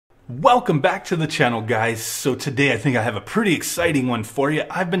Welcome back to the channel, guys. So today I think I have a pretty exciting one for you.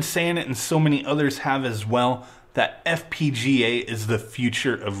 I've been saying it and so many others have as well, that FPGA is the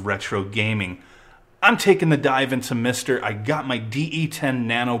future of retro gaming. I'm taking the dive into MiSTer. I got my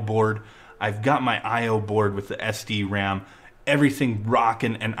De10-Nano board. I've got my IO board with the SD RAM. Everything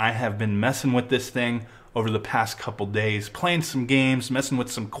rocking, and I have been messing with this thing over the past couple days, playing some games, messing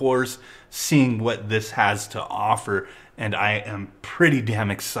with some cores, seeing what this has to offer, and I am pretty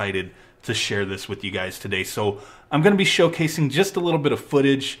damn excited to share this with you guys today. So I'm going to be showcasing just a little bit of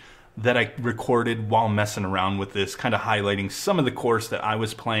footage that I recorded while messing around with this, kind of highlighting some of the cores that I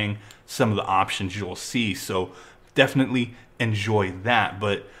was playing, some of the options you'll see. So definitely enjoy that.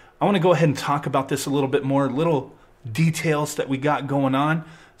 But I want to go ahead and talk about this a little bit more, little details that we got going on.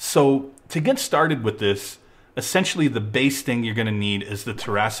 So to get started with this, essentially the base thing you're going to need is the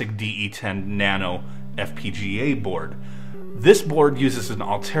Thoracic De10-Nano FPGA board. This board uses an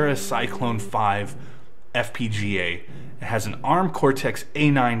Altera Cyclone 5 FPGA. It has an ARM Cortex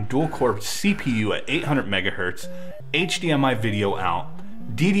A9 dual-core CPU at 800 MHz, HDMI video out,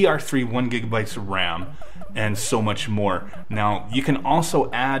 DDR3 1GB of RAM, and so much more. Now, you can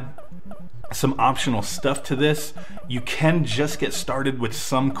also add some optional stuff to this. You can just get started with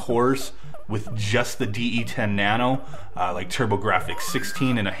some cores with just the De10-Nano, like TurboGrafx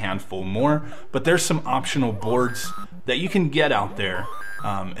 16 and a handful more, but there's some optional boards that you can get out there,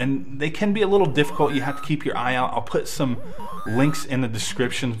 and they can be a little difficult. You have to keep your eye out. I'll put some links in the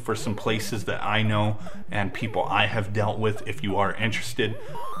description for some places that I know and people I have dealt with if you are interested.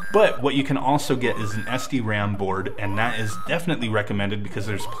 But what you can also get is an SD-RAM board, and that is definitely recommended because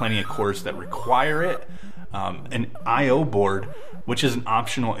there's plenty of cores that require it. An IO board, which is an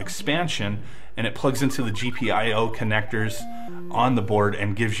optional expansion, and it plugs into the GPIO connectors on the board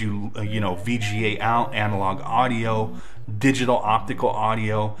and gives you, VGA out, analog audio, digital optical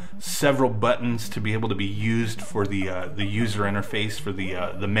audio, several buttons to be able to be used for the user interface for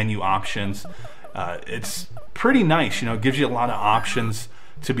the menu options. It's pretty nice, it gives you a lot of options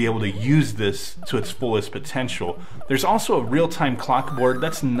to be able to use this to its fullest potential. There's also a real-time clock board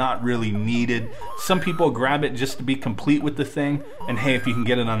that's not really needed. Some people grab it just to be complete with the thing, and hey, if you can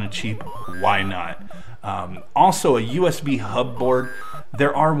get it on the cheap, why not? Also a USB hub board.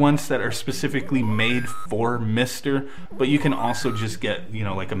 There are ones that are specifically made for MiSTer, but you can also just get,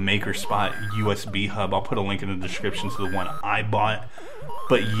 like a MakerSpot USB hub. I'll put a link in the description to the one I bought.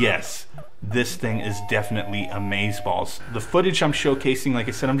 But yes, this thing is definitely amazeballs. The footage I'm showcasing, like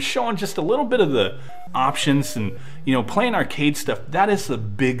I said, I'm showing just a little bit of the options and, playing arcade stuff. That is the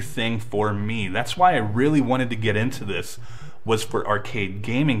big thing for me. That's why I really wanted to get into this, was for arcade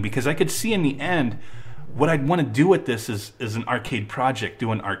gaming, because I could see in the end what I'd want to do with this is an arcade project,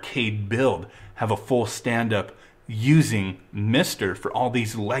 do an arcade build, have a full stand-up using MiSTer for all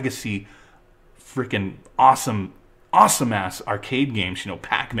these legacy freaking awesome ass arcade games,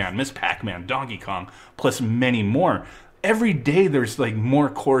 Pac-Man, Miss Pac-Man, Donkey Kong, plus many more. Every day there's like more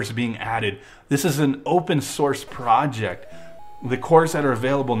cores being added. This is an open source project. The cores that are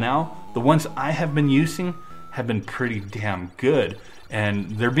available now, the ones I have been using, have been pretty damn good,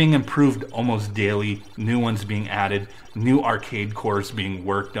 and they're being improved almost daily. New ones being added, new arcade cores being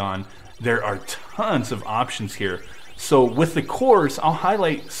worked on. There are tons of options here. So with the cores, I'll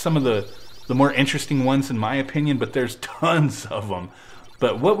highlight some of the more interesting ones in my opinion, but there's tons of them.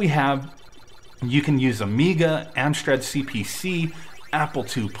 But what we have, you can use Amiga, Amstrad CPC, Apple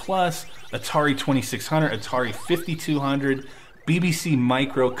II Plus, Atari 2600, Atari 5200, BBC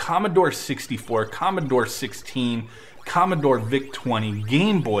Micro, Commodore 64, Commodore 16, Commodore VIC-20,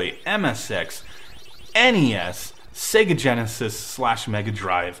 Game Boy, MSX, NES, Sega Genesis / Mega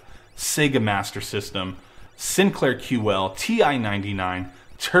Drive, Sega Master System, Sinclair QL, TI-99,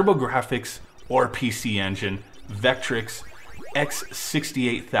 TurboGrafx or PC Engine, Vectrix,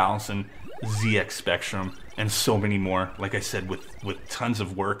 X68000, ZX Spectrum, and so many more. Like I said, with tons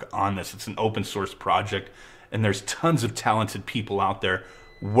of work on this. It's an open source project, and there's tons of talented people out there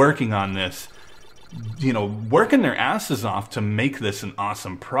working on this, working their asses off to make this an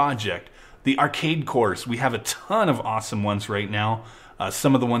awesome project. The arcade cores, we have a ton of awesome ones right now.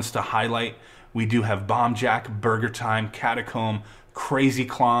 Some of the ones to highlight, we do have Bomb Jack, Burger Time, Catacomb, Crazy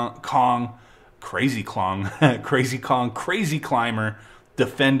Kong, Crazy Climber,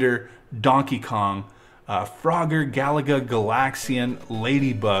 Defender, Donkey Kong, Frogger, Galaga, Galaxian,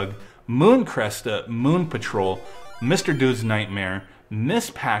 Ladybug, Moon Cresta, Moon Patrol, Mr. Do's Nightmare,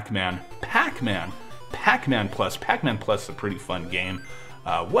 Miss Pac-Man, Pac-Man Plus. Pac-Man Plus is a pretty fun game.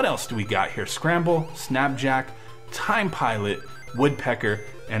 What else do we got here? Scramble, Snapjack, Time Pilot, Woodpecker,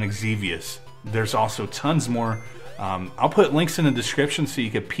 and Exevious. There's also tons more I'll put links in the description so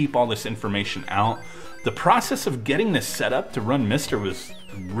you can peep all this information out. The process of getting this set up to run MiSTer was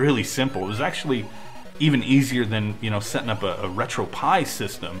really simple. It was actually even easier than, you know, setting up a RetroPie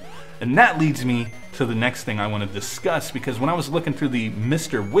system. And that leads me to the next thing I want to discuss, because when I was looking through the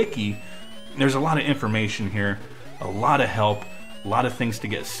MiSTer wiki, there's a lot of information here, a lot of help, a lot of things to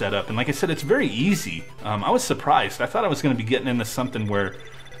get set up. And like I said, it's very easy. I was surprised. I thought I was going to be getting into something where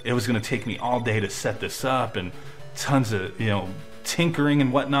it was going to take me all day to set this up and tons of, you know, tinkering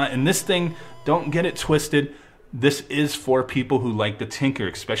and whatnot. And this thing, don't get it twisted, this is for people who like to tinker,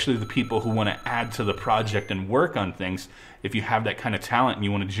 especially the people who want to add to the project and work on things. If you have that kind of talent and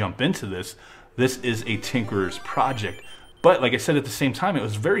you want to jump into this, this is a tinkerer's project. But like I said, at the same time, it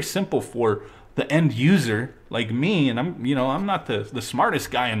was very simple for the end user like me. And I'm not the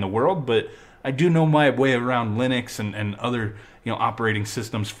smartest guy in the world, but I do know my way around Linux and other, you know, operating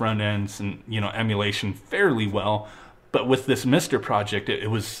systems, front ends, and, you know, emulation fairly well. But with this MiSTer project,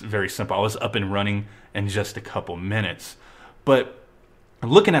 it was very simple. I was up and running in just a couple minutes. But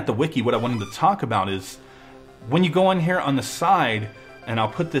looking at the wiki, what I wanted to talk about is when you go in here on the side, and I'll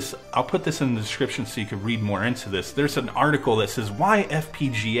put this in the description so you can read more into this. There's an article that says why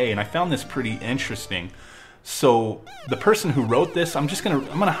FPGA, and I found this pretty interesting. So the person who wrote this, I'm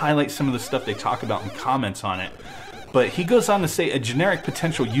gonna highlight some of the stuff they talk about and comments on it. But he goes on to say a generic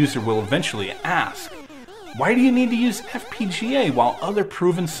potential user will eventually ask, why do you need to use FPGA while other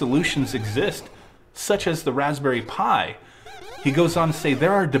proven solutions exist, such as the Raspberry Pi? He goes on to say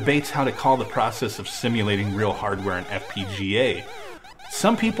there are debates how to call the process of simulating real hardware an FPGA.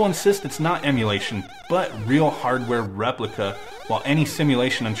 Some people insist it's not emulation, but real hardware replica, while any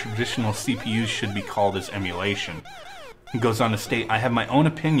simulation on traditional CPUs should be called as emulation. He goes on to state, I have my own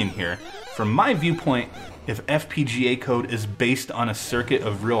opinion here. From my viewpoint, if FPGA code is based on a circuit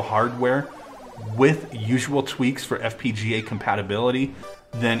of real hardware, with usual tweaks for FPGA compatibility,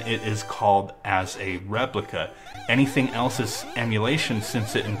 then it is called as a replica. Anything else is emulation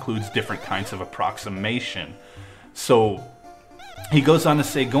since it includes different kinds of approximation. So he goes on to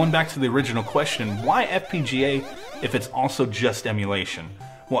say, going back to the original question, why FPGA if it's also just emulation?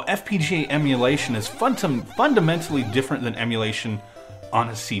 Well, FPGA emulation is fundamentally different than emulation on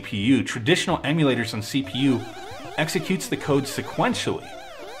a CPU. Traditional emulators on CPU executes the code sequentially.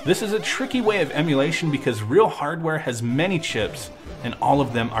 This is a tricky way of emulation because real hardware has many chips and all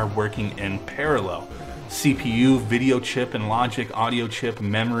of them are working in parallel. CPU, video chip and logic, audio chip,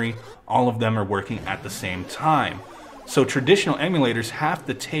 memory, all of them are working at the same time. So traditional emulators have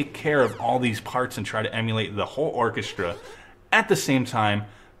to take care of all these parts and try to emulate the whole orchestra at the same time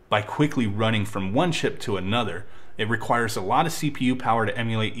by quickly running from one chip to another. It requires a lot of CPU power to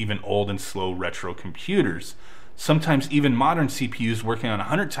emulate even old and slow retro computers. Sometimes even modern CPUs working on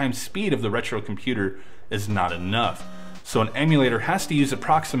 100 times speed of the retro computer is not enough. So an emulator has to use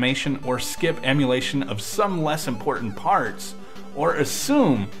approximation or skip emulation of some less important parts, or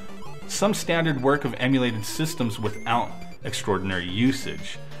assume some standard work of emulated systems without extraordinary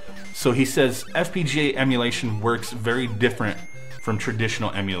usage. So he says FPGA emulation works very different from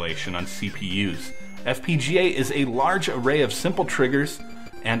traditional emulation on CPUs. FPGA is a large array of simple triggers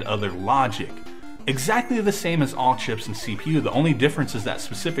and other logic. Exactly the same as all chips in CPU. The only difference is that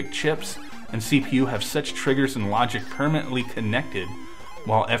specific chips and CPU have such triggers and logic permanently connected,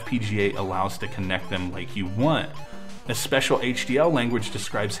 while FPGA allows to connect them like you want. A special HDL language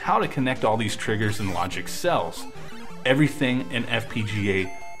describes how to connect all these triggers and logic cells. Everything in FPGA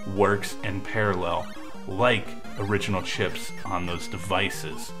works in parallel, like original chips on those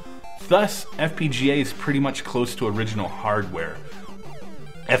devices. Thus, FPGA is pretty much close to original hardware.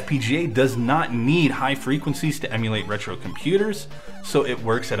 FPGA does not need high frequencies to emulate retro computers, so it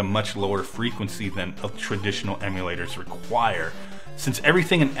works at a much lower frequency than traditional emulators require. Since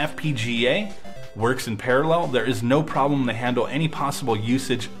everything in FPGA works in parallel, there is no problem to handle any possible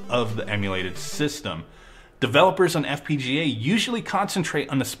usage of the emulated system. Developers on FPGA usually concentrate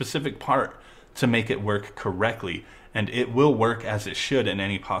on a specific part to make it work correctly, and it will work as it should in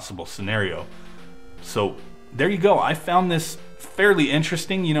any possible scenario. So there you go. I found this fairly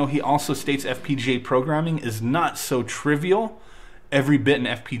interesting. You know, he also states FPGA programming is not so trivial. Every bit in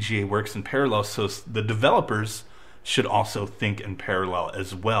FPGA works in parallel, so the developers should also think in parallel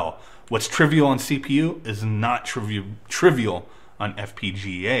as well. What's trivial on CPU is not trivial on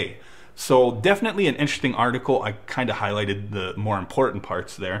FPGA. So definitely an interesting article. I kind of highlighted the more important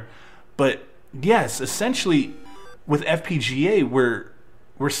parts there. But yes, essentially with FPGA,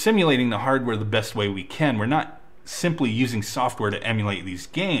 we're simulating the hardware the best way we can. We're not simply using software to emulate these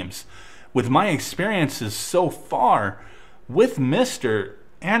games. With my experiences so far with MiSTer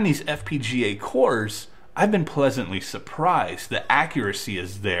and these FPGA cores, I've been pleasantly surprised. The accuracy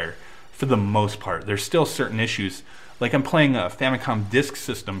is there for the most part. There's still certain issues. Like I'm playing a Famicom Disk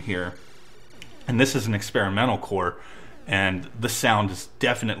System here, and this is an experimental core, and the sound is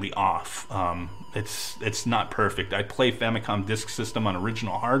definitely off. It's not perfect. I play Famicom Disk System on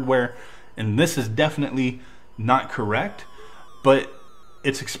original hardware, and this is definitely not correct, but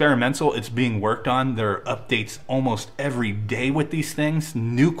it's experimental. It's being worked on. There are updates almost every day with these things.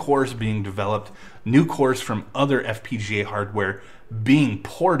 New cores being developed, new cores from other FPGA hardware being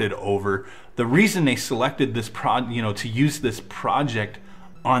ported over. The reason they selected this to use this project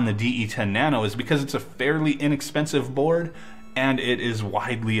on the De10-Nano is because it's a fairly inexpensive board and it is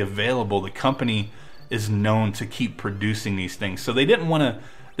widely available. The company is known to keep producing these things, so they didn't want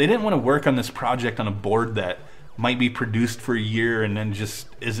to work on this project on a board that might be produced for a year and then just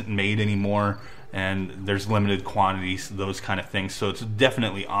isn't made anymore, and there's limited quantities, those kind of things. So it's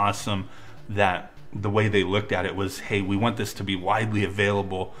definitely awesome that the way they looked at it was, hey, we want this to be widely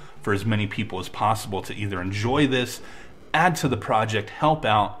available for as many people as possible to either enjoy this, add to the project, help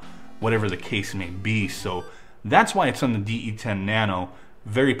out, whatever the case may be. So that's why it's on the De10-Nano.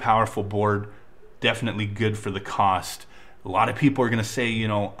 Very powerful board, definitely good for the cost. A lot of people are going to say, you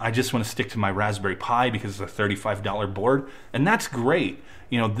know, I just want to stick to my Raspberry Pi because it's a $35 board, and that's great.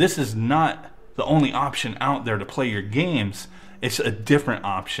 You know, this is not the only option out there to play your games. It's a different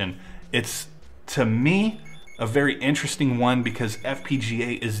option. It's, to me, a very interesting one because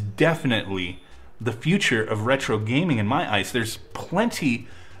FPGA is definitely the future of retro gaming in my eyes. There's plenty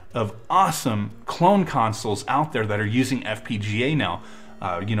of awesome clone consoles out there that are using FPGA now.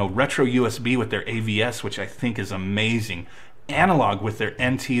 You know, Retro USB with their AVS, which I think is amazing. Analog with their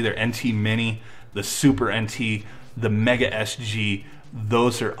NT Mini, the Super NT, the Mega SG.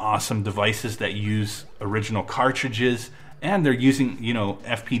 Those are awesome devices that use original cartridges, and they're using, you know,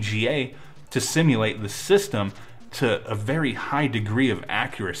 FPGA to simulate the system to a very high degree of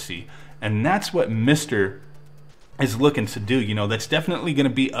accuracy. And that's what MiSTer is looking to do. You know, that's definitely going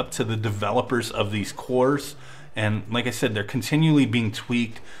to be up to the developers of these cores. And like I said, they're continually being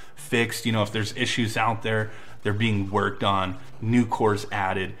tweaked, fixed. You know, if there's issues out there, they're being worked on, new cores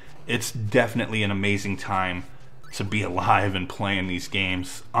added. It's definitely an amazing time to be alive and playing these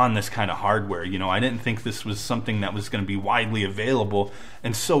games on this kind of hardware. You know, I didn't think this was something that was going to be widely available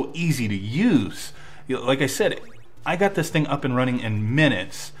and so easy to use. You know, like I said, I got this thing up and running in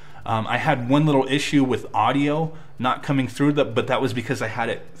minutes. I had one little issue with audio not coming through, but that was because I had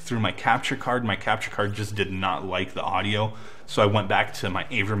it through my capture card. My capture card just did not like the audio, so I went back to my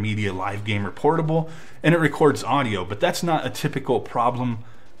AverMedia Live Gamer Portable, and it records audio. But that's not a typical problem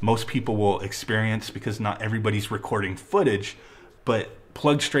most people will experience because not everybody's recording footage. But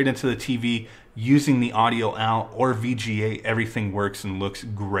plugged straight into the TV, using the audio out or VGA, everything works and looks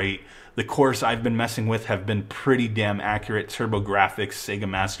great. The cores I've been messing with have been pretty damn accurate. TurboGrafx, Sega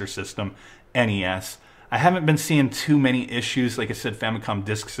Master System, NES. I haven't been seeing too many issues. Like I said, Famicom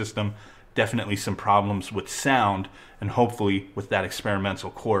Disk System, definitely some problems with sound, and hopefully with that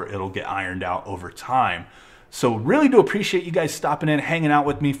experimental core, it'll get ironed out over time. So really do appreciate you guys stopping in, hanging out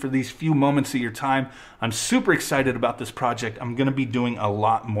with me for these few moments of your time. I'm super excited about this project. I'm going to be doing a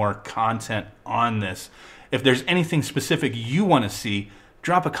lot more content on this. If there's anything specific you want to see,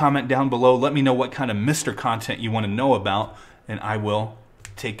 drop a comment down below. Let me know what kind of MiSTer content you want to know about, and I will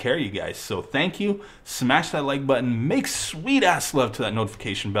take care of you guys. So thank you. Smash that like button. Make sweet ass love to that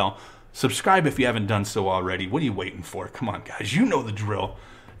notification bell. Subscribe if you haven't done so already. What are you waiting for? Come on, guys. You know the drill.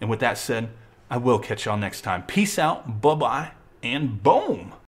 And with that said, I will catch y'all next time. Peace out. Bye-bye. And boom.